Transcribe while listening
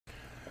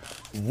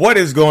What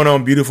is going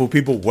on, beautiful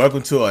people?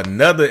 Welcome to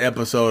another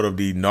episode of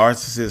the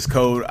Narcissist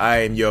Code.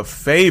 I am your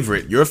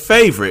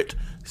favorite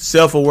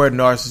self-aware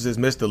narcissist,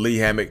 Mr. Lee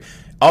Hammock,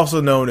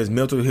 also known as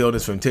Mental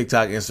Illness from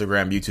TikTok,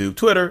 Instagram, YouTube,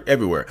 Twitter,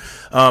 everywhere.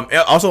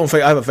 Also,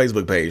 I have a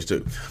Facebook page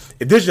too.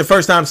 If this is your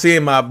first time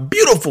seeing my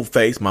beautiful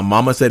face, my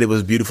mama said it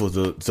was beautiful,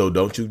 so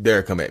don't you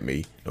dare come at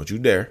me. Don't you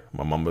dare.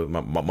 My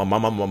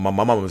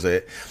mama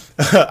said,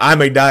 I'm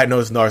a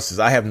diagnosed narcissist.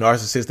 I have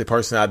narcissistic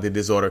personality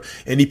disorder,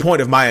 and the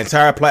point of my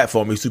entire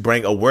platform is to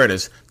bring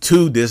awareness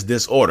to this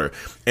disorder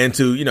and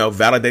to,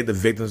 validate the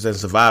victims and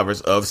survivors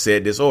of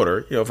said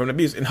disorder, from the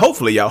abuse. And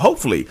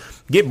hopefully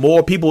get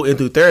more people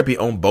into therapy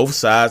on both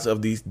sides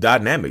of these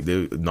dynamic,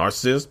 the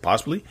narcissist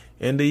possibly,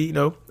 and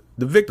the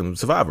victim,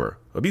 survivor,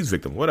 abuse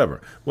victim,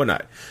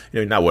 whatnot.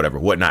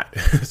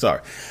 Sorry.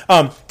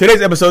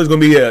 Today's episode is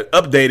going to be an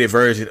updated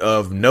version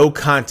of no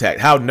contact,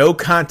 how no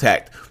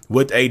contact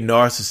with a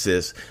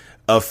narcissist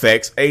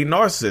affects a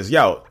narcissist.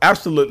 Yo,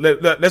 absolutely.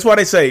 That's why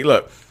they say,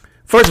 look,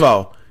 first of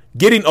all,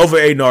 getting over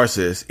a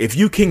narcissist, if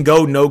you can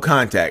go no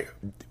contact,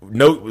 I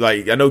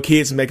know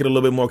kids make it a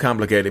little bit more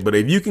complicated, but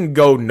if you can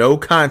go no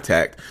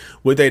contact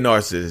with a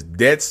narcissist,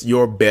 that's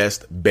your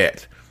best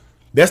bet.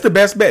 That's the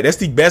best bet. That's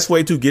the best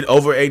way to get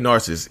over a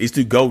narcissist is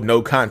to go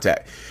no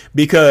contact.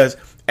 Because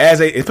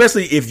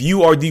especially if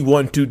you are the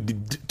one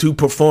to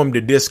perform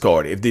the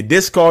discard, if the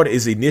discard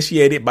is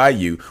initiated by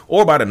you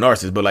or by the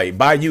narcissist, but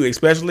by you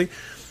especially,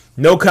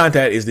 no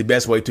contact is the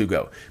best way to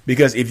go.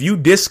 Because if you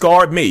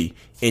discard me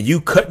and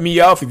you cut me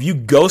off, if you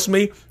ghost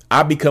me,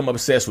 I become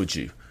obsessed with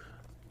you.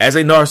 As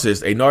a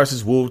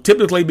narcissist will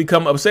typically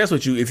become obsessed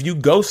with you if you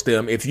ghost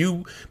them.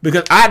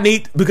 Because I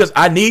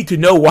need to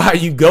know why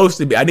you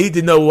ghosted me. I need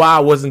to know why I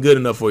wasn't good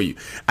enough for you.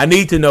 I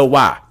need to know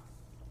why.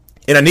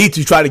 And I need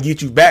to try to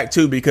get you back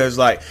too, because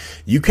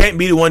you can't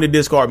be the one to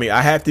discard me.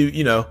 I have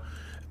to,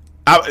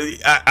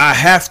 I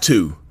have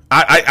to.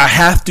 I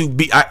have to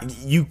be.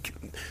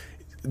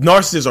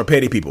 Narcissists are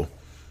petty people.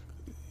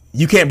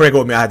 You can't break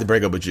up with me. I have to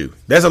break up with you.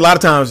 There's a lot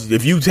of times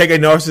if you take a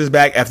narcissist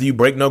back after you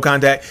break no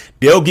contact,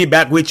 they'll get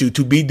back with you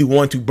to be the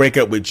one to break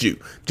up with you,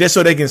 just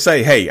so they can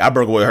say, "Hey, I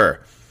broke up with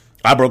her.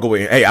 I broke up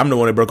with him. Hey, I'm the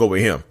one that broke up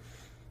with him."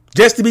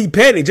 Just to be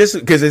petty, just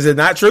because is it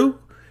not true?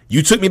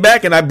 You took me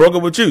back and I broke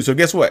up with you. So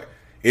guess what?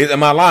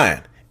 Am I lying?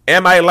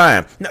 Am I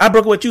lying? I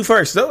broke up with you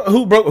first. So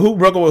who broke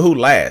up with who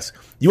last?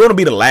 You want to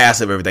be the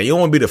last of everything. You don't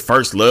want to be the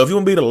first love. You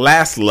want to be the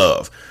last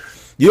love.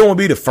 You don't want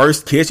to be the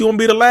first kiss. You want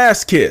to be the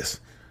last kiss.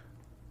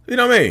 You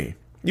know what I mean?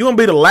 You want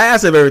to be the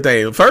last of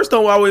everything. First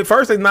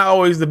is not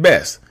always the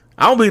best.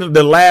 I want to be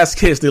the last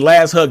kiss, the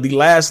last hug, the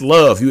last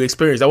love you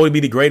experience. I want to be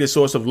the greatest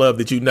source of love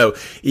that you know,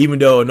 even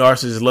though a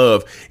narcissist's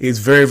love is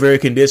very, very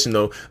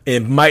conditional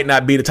and might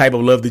not be the type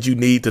of love that you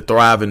need to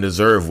thrive and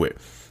deserve with.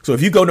 So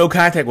if you go no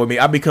contact with me,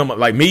 I become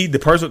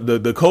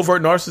the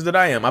covert narcissist that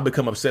I am, I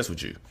become obsessed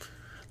with you.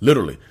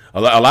 Literally.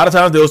 A lot of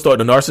times the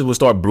narcissist will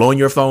start blowing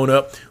your phone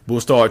up. Will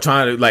start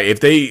trying to,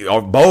 if they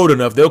are bold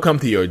enough, they'll come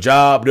to your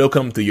job. They'll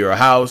come to your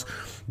house.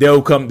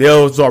 They'll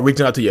start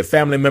reaching out to your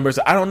family members.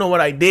 I don't know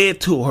what I did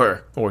to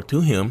her or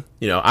to him.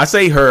 I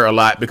say her a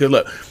lot because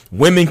look,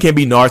 women can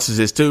be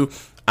narcissists too.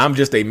 I'm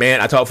just a man.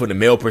 I talk from the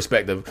male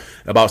perspective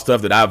about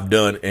stuff that I've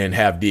done and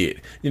have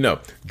did.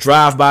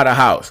 Drive by the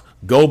house,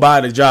 go by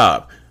the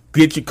job,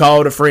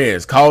 call the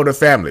friends, call the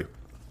family.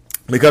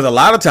 Because a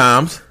lot of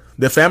times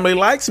the family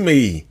likes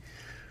me.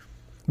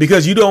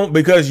 Because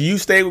you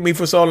stayed with me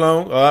for so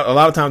long. A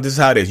lot of times this is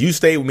how it is. You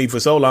stayed with me for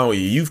so long.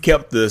 You've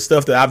kept the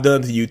stuff that I've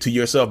done to you to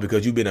yourself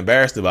because you've been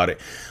embarrassed about it.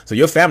 So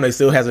your family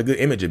still has a good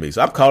image of me.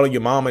 So I'm calling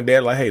your mom and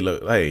dad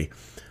hey,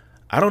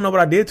 I don't know what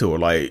I did to her.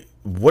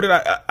 What did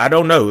I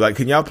don't know.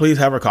 Can y'all please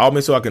have her call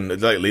me so I can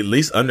at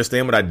least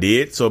understand what I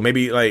did? So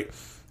maybe I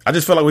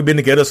just feel like we've been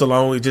together so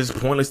long. It's just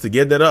pointless to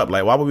give that up.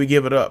 Why would we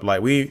give it up?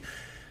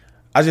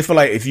 I just feel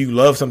like if you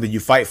love something, you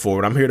fight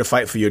for it. I'm here to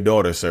fight for your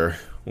daughter, sir.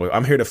 Well,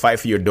 I'm here to fight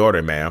for your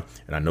daughter, ma'am.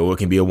 And I know it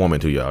can be a woman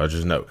to y'all. I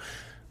just know.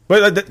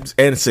 But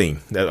and scene.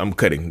 I'm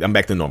cutting. I'm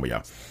back to normal,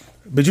 y'all.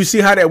 But you see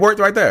how that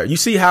worked right there. You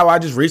see how I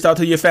just reached out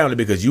to your family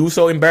because you were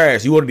so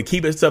embarrassed. You wanted to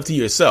keep it stuff to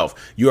yourself.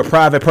 You're a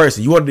private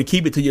person. You wanted to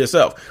keep it to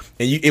yourself.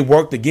 And it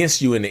worked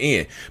against you in the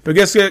end.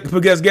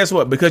 Because guess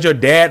what? Because your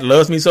dad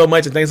loves me so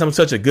much and thinks I'm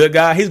such a good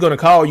guy, he's going to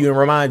call you and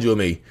remind you of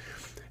me.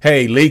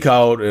 Hey, Lee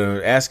called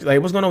and asked,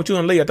 what's going on with you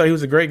and Lee? I thought he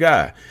was a great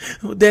guy.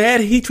 Well, Dad,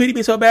 he treated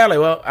me so badly.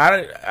 Well,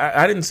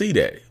 I didn't see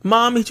that.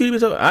 Mom, he treated me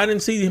so I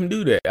didn't see him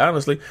do that,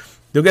 honestly.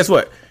 So guess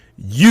what?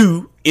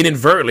 You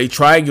inadvertently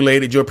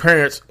triangulated your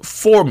parents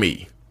for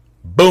me.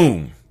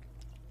 Boom.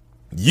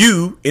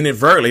 You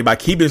inadvertently, by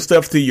keeping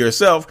stuff to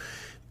yourself,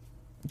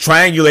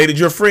 triangulated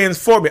your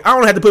friends for me. I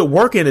don't have to put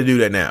work in to do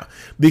that now.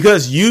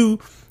 Because you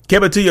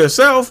kept it to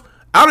yourself,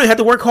 I don't even have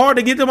to work hard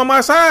to get them on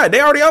my side.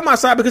 They already on my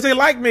side because they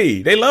like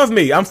me. They love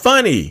me. I'm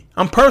funny.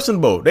 I'm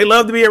personable. They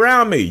love to be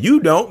around me. You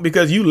don't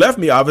because you left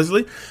me,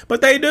 obviously, but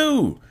they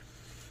do.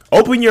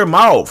 Open your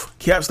mouth.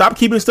 Stop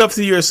keeping stuff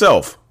to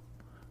yourself.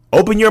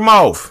 Open your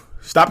mouth.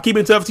 Stop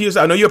keeping stuff to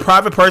yourself. I know you're a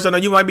private person. I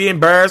know you might be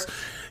embarrassed.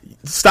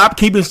 Stop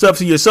keeping stuff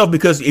to yourself,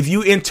 because if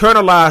you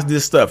internalize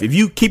this stuff, if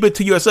you keep it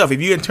to yourself,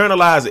 if you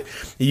internalize it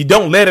and you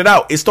don't let it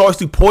out, it starts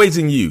to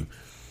poison you.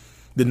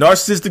 The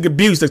narcissistic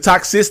abuse, the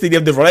toxicity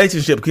of the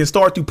relationship can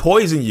start to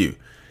poison you.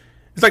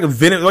 It's like a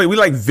venom. Like, we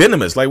like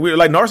venomous. Like, we're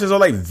like, narcissists are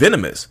like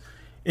venomous,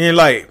 and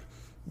like,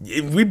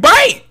 we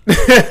bite.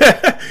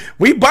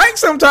 We bite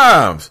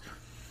sometimes.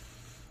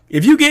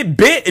 If you get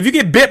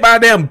bit by a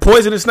damn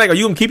poisonous snake, are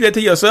you gonna keep that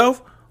to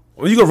yourself,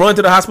 or you gonna run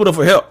to the hospital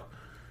for help?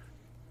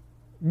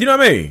 You know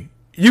what I mean?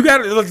 You got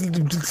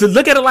to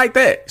look at it like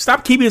that.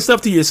 Stop keeping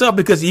stuff to yourself,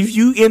 because if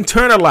you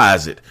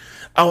internalize it,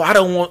 oh, I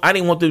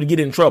didn't want them to get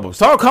in trouble.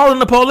 Start calling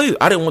the police.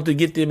 I didn't want to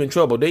get them in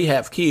trouble. They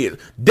have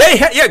kids.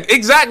 Yeah,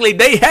 exactly.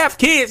 They have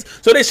kids,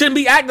 so they shouldn't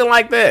be acting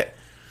like that.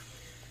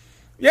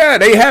 Yeah,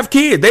 they have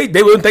kids. They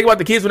wouldn't think about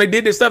the kids when they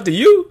did this stuff to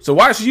you. So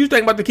why should you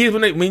think about the kids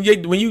when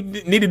you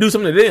need to do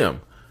something to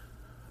them?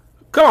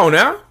 Come on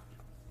now.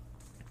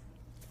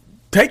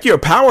 Take your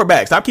power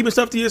back. Stop keeping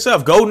stuff to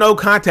yourself. Go no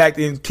contact,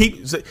 and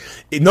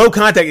no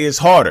contact is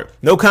harder.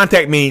 No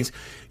contact means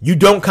you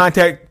don't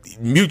contact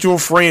mutual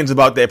friends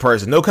about that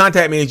person. No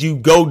contact means you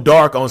go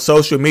dark on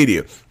social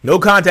media. No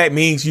contact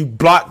means you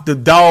block the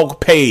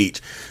dog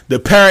page, the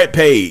parrot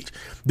page,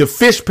 the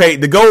fish page,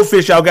 the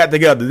goldfish y'all got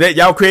together. That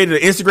y'all created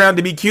an Instagram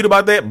to be cute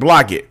about that.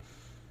 Block it.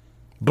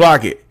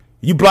 Block it.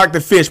 You block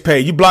the fish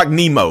page. You block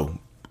Nemo.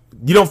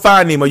 You don't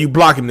find Nemo. You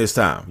block him this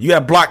time. You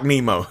got to block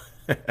Nemo.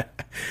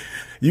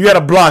 You got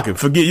to block him.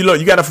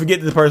 You got to forget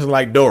this person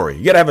like Dory.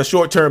 You got to have a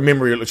short-term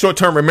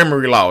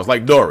memory loss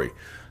like Dory.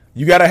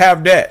 You got to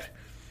have that.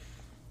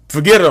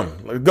 Forget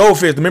them. Like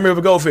goldfish, the memory of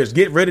a goldfish.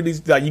 Get rid of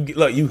these.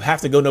 You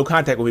have to go no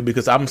contact with me,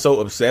 because I'm so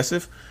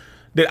obsessive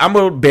that I'm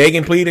going to beg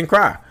and plead and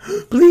cry.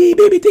 Please,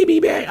 baby, take me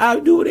back. I'll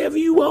do whatever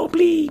you want.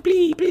 Please,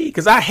 please, please.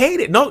 Because I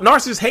hate it. No,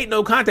 narcissists hate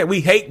no contact. We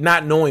hate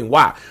not knowing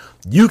why.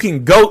 You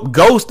can go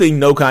ghosting,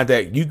 no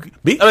contact.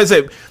 Like I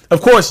said,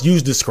 of course,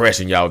 use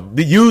discretion, y'all.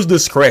 Use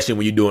discretion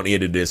when you're doing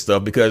any of this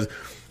stuff, because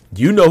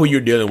you know who you're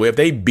dealing with. If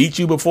they beat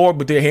you before,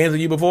 put their hands on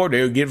you before,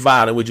 they'll get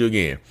violent with you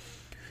again.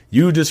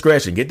 Use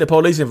discretion. Get the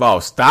police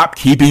involved. Stop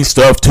keeping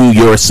stuff to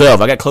yourself.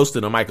 I got close to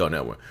the mic on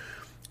that one.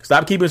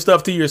 Stop keeping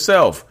stuff to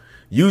yourself.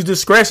 Use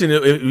discretion.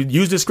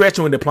 Use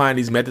discretion when applying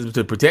these methods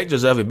to protect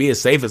yourself and be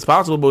as safe as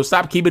possible. But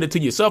stop keeping it to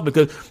yourself,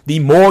 because the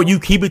more you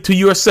keep it to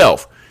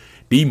yourself,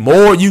 the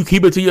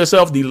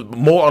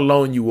more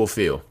alone you will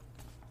feel.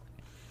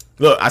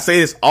 Look, I say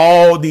this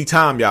all the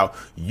time, y'all.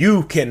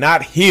 You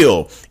cannot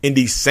heal in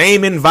the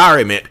same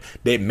environment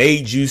that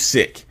made you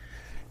sick.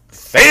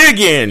 Say it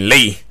again,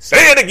 Lee.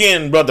 Say it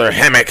again, Brother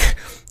Hammock.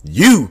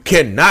 You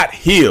cannot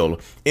heal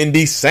in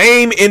the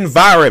same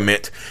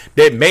environment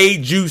that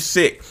made you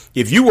sick.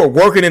 If you were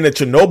working in a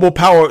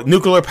Chernobyl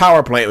nuclear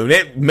power plant and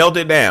it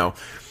melted down,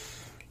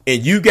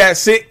 and you got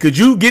sick, could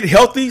you get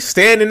healthy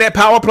staying in that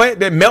power plant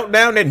that melt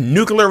down, that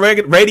nuclear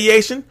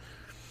radiation?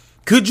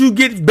 Could you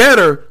get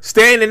better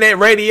staying in that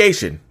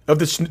radiation of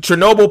the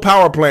Chernobyl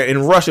power plant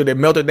in Russia that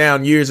melted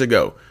down years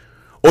ago?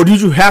 Or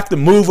did you have to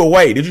move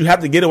away? Did you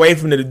have to get away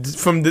from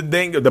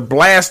the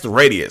blast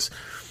radius?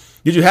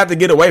 Did you have to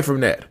get away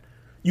from that?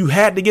 You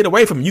had to get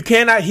away from it. You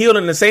cannot heal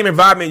in the same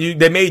environment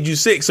that made you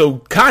sick. So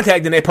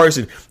contacting that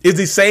person is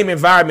the same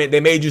environment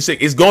that made you sick.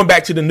 It's going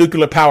back to the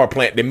nuclear power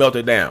plant that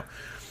melted down.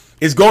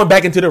 It's going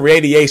back into the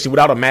radiation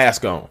without a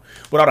mask on,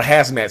 without a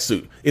hazmat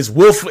suit. It's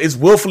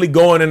willfully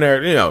going in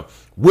there,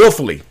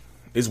 willfully.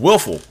 It's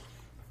willful.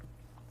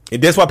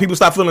 And that's why people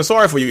stop feeling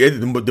sorry for you.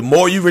 The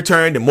more you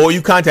return, the more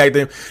you contact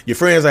them, your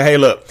friends are, hey,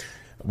 look,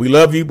 we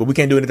love you, but we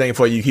can't do anything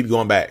for you. You keep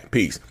going back.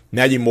 Peace.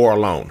 Now you're more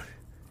alone.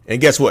 And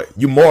guess what?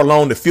 You're more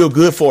alone to feel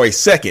good for a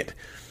second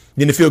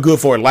than to feel good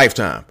for a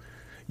lifetime.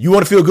 You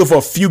want to feel good for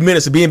a few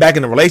minutes of being back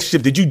in a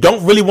relationship that you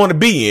don't really want to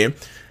be in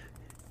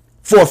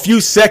for a few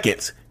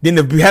seconds, then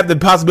to have the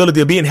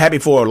possibility of being happy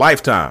for a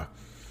lifetime.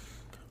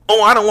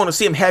 Oh, I don't want to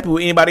see him happy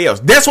with anybody else.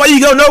 That's why you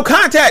go no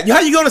contact.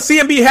 How you going to see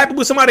him be happy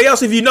with somebody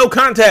else if you no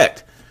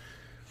contact?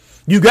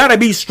 You got to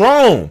be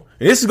strong.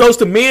 And this goes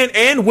to men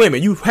and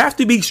women. You have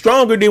to be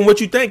stronger than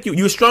what you think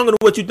you're stronger than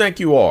what you think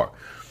you are.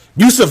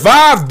 You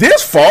survived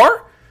this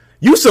far.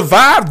 You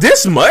survived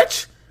this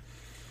much.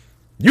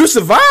 You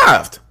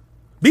survived.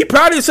 Be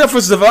proud of yourself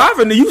for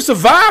surviving. You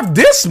survived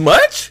this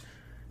much.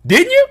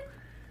 Didn't you?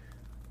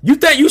 You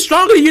think you're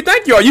stronger than you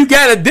think you are. You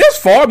got it this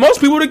far. Most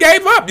people would have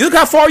gave up. Look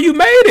how far you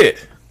made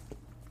it.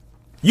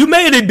 You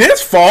made it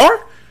this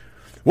far.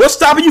 What's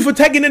stopping you from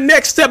taking the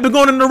next step and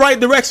going in the right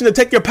direction to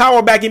take your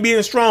power back and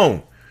being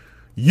strong?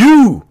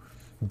 You,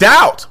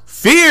 doubt,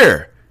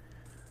 fear.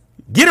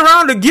 Get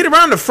around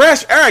the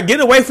fresh air.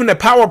 Get away from the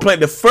power plant.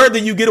 The further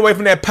you get away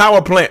from that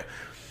power plant,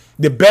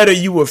 the better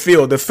you will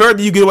feel. The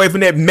further you get away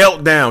from that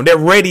meltdown, that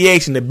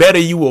radiation, the better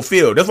you will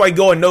feel. That's why you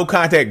go in no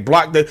contact.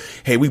 Block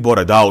hey, we bought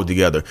a dog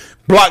together.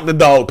 Block the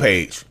dog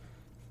page.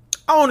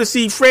 I want to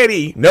see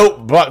Freddie.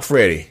 Nope, block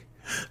Freddie.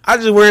 I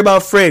just worry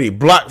about Freddie.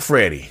 Block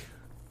Freddie.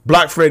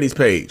 Block Freddie's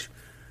page.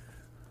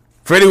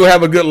 Freddie will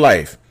have a good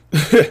life.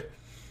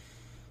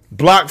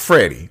 Block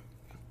Freddie.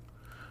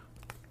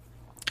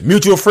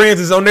 Mutual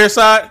friends is on their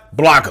side.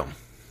 Block them.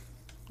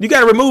 You got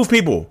to remove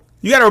people.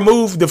 You got to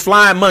remove the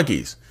flying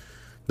monkeys.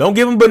 Don't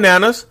give them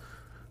bananas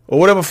or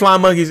whatever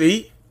flying monkeys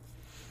eat.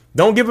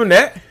 Don't give them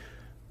that.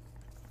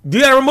 You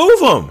got to remove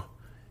them.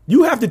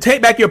 You have to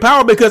take back your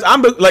power, because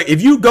I'm like,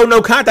 if you go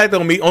no contact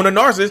on me on a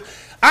narcissist,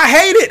 I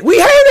hate it. We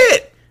hate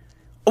it.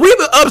 We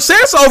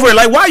obsess over it.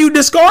 Like, why you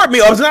discard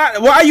me?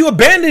 Why you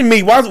abandon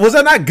me? Was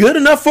that not good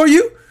enough for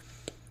you?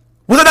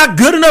 Was it not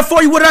good enough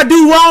for you? What did I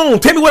do wrong?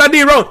 Tell me what I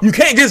did wrong. You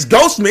can't just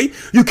ghost me.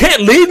 You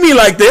can't leave me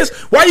like this.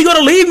 Why are you going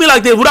to leave me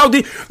like this?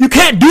 You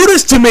can't do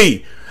this to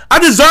me. I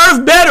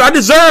deserve better. I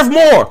deserve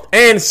more.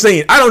 And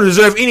scene. I don't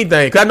deserve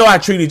anything, because I know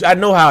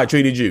how I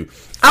treated you.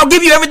 I'll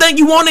give you everything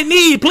you want and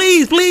need.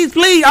 Please, please,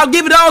 please. I'll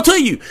give it all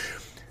to you.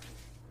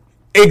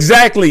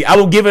 Exactly. I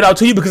will give it all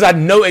to you because I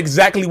know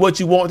exactly what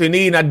you want and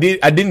need. And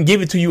I didn't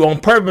give it to you on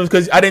purpose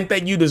because I didn't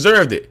think you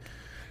deserved it.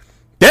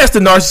 That's the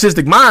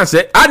narcissistic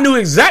mindset. I knew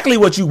exactly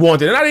what you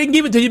wanted, and I didn't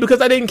give it to you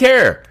because I didn't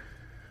care.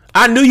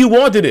 I knew you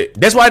wanted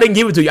it. That's why I didn't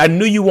give it to you. I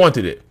knew you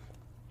wanted it.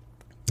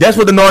 That's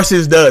what the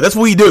narcissist does. That's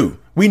what we do.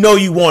 We know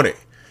you want it.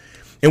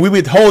 And we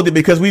withhold it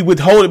because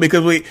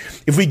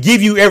if we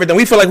give you everything,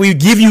 we feel like we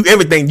give you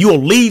everything,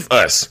 you'll leave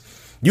us.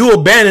 You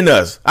abandon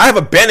us. I have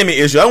abandonment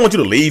issue. I don't want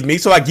you to leave me.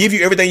 So I give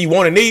you everything you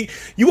want and need.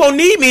 You won't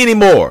need me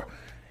anymore.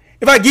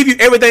 If I give you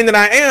everything that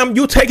I am,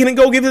 you'll take it and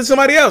go give it to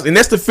somebody else. And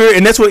that's the fear.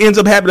 And that's what ends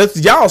up happening.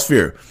 That's y'all's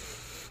fear.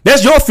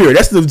 That's your fear.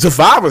 That's the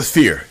survivor's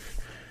fear.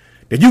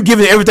 That you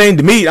giving everything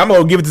to me, I'm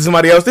going to give it to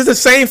somebody else. It's the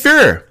same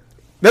fear.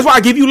 That's why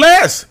I give you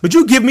less. But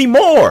you give me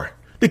more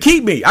to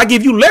keep me. I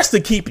give you less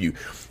to keep you.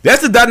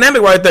 That's the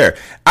dynamic right there.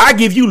 I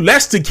give you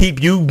less to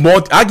keep you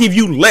more. I give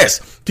you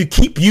less to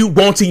keep you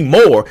wanting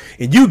more.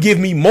 And you give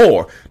me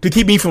more to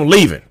keep me from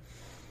leaving.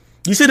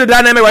 You see the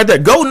dynamic right there?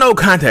 Go no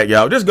contact,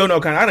 y'all. Just go no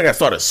contact. I done got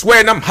started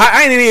sweating. I'm hot.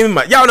 I ain't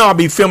even, y'all know I'll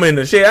be filming in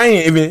the shed. I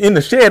ain't even in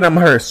the shed. I'm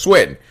here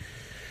sweating.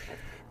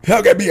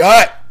 Y'all gotta be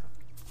hot.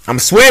 I'm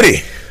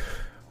sweaty.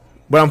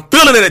 But I'm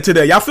feeling it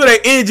today. Y'all feel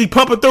that energy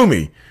pumping through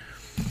me.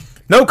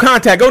 No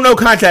contact. Go no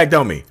contact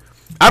on me.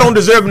 I don't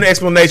deserve an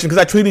explanation because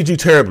I treated you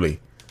terribly.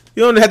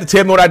 You don't have to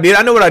tell me what I did.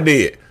 I know what I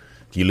did.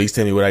 Can you at least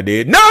tell me what I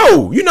did?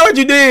 No! You know what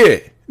you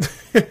did.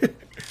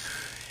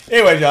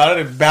 Anyway, y'all,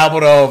 I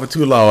babbled on for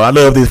too long. I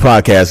love these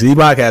podcasts. These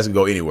podcasts can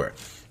go anywhere.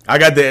 I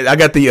got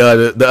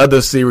the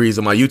other series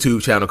on my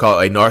YouTube channel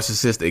called A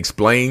Narcissist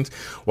Explains,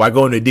 where I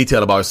go into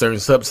detail about certain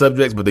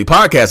subjects, but the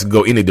podcast can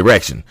go any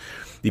direction.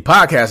 The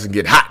podcast can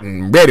get hot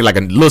and ready like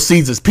a Little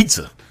Caesar's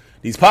pizza.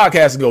 These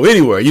podcasts can go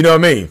anywhere. You know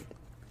what I mean?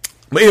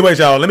 But anyways,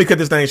 y'all, let me cut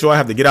this thing short. I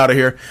have to get out of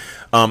here.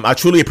 I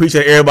truly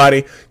appreciate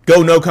everybody.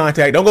 Go no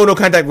contact. Don't go no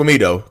contact with me,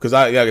 though, because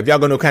if y'all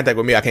go no contact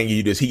with me, I can't give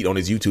you this heat on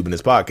this YouTube and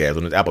this podcast,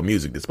 on this Apple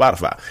Music, this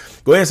Spotify.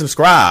 Go ahead and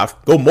subscribe.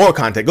 Go more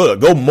contact.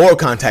 Go more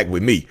contact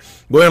with me.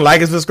 Go ahead and like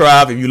and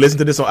subscribe. If you listen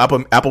to this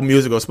on Apple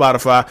Music or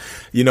Spotify,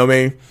 you know what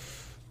I mean?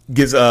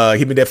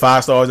 Hit me that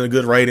 5 stars and a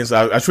good ratings.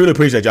 I truly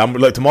appreciate y'all.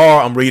 Look,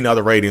 tomorrow I'm reading all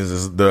the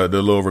ratings, the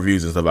little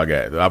reviews and stuff I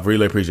got. I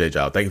really appreciate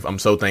y'all. I'm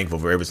so thankful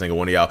for every single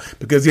one of y'all,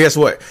 because guess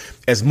what?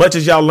 As much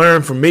as y'all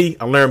learn from me,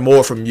 I learn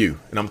more from you,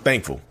 and I'm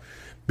thankful.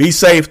 Be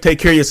safe. Take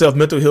care of yourself.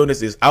 Mental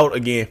illness is out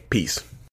again. Peace.